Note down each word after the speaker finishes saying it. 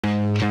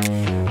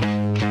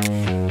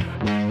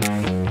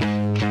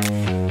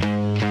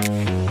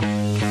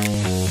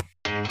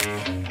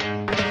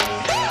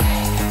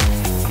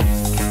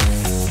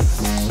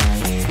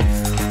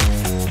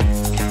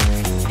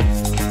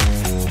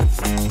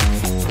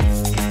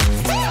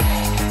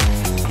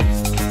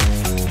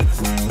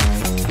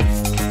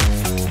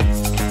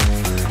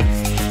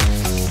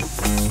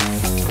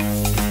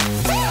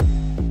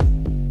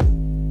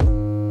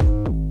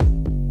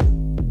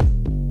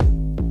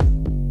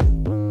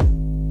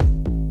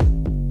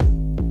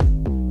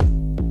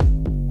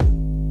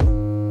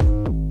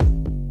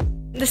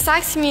The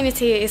STAGS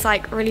community is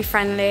like really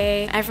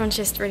friendly. Everyone's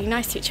just really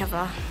nice to each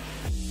other.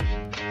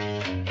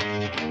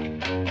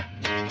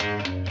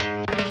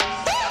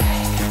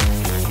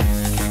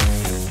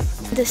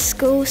 The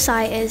school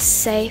site is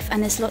safe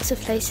and there's lots of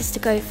places to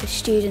go for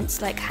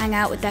students, like hang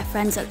out with their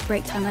friends at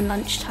break time and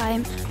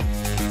lunchtime.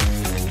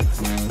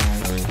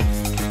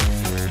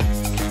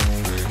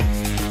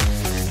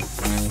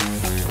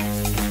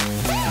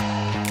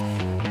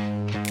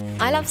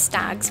 I love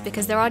STAGS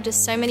because there are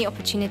just so many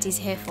opportunities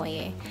here for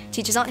you.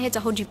 Teachers aren't here to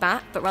hold you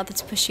back, but rather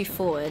to push you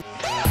forward.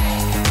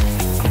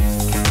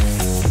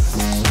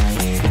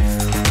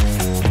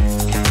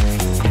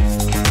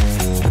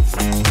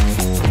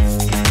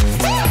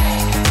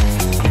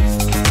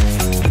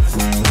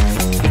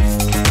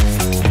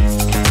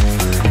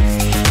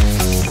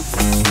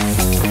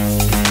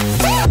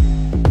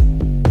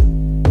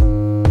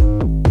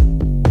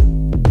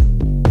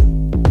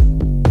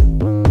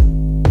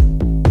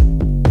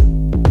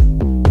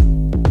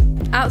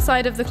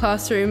 Outside of the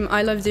classroom,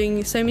 I love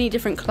doing so many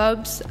different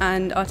clubs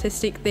and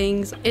artistic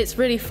things. It's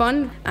really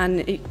fun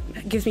and it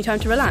gives me time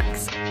to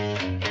relax.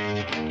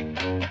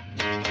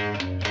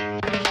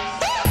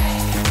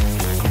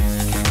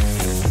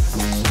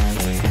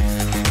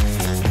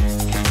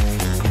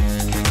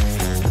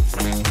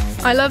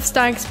 I love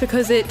STAGS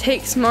because it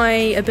takes my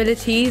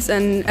abilities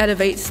and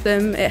elevates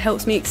them. It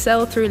helps me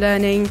excel through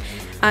learning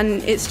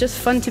and it's just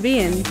fun to be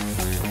in.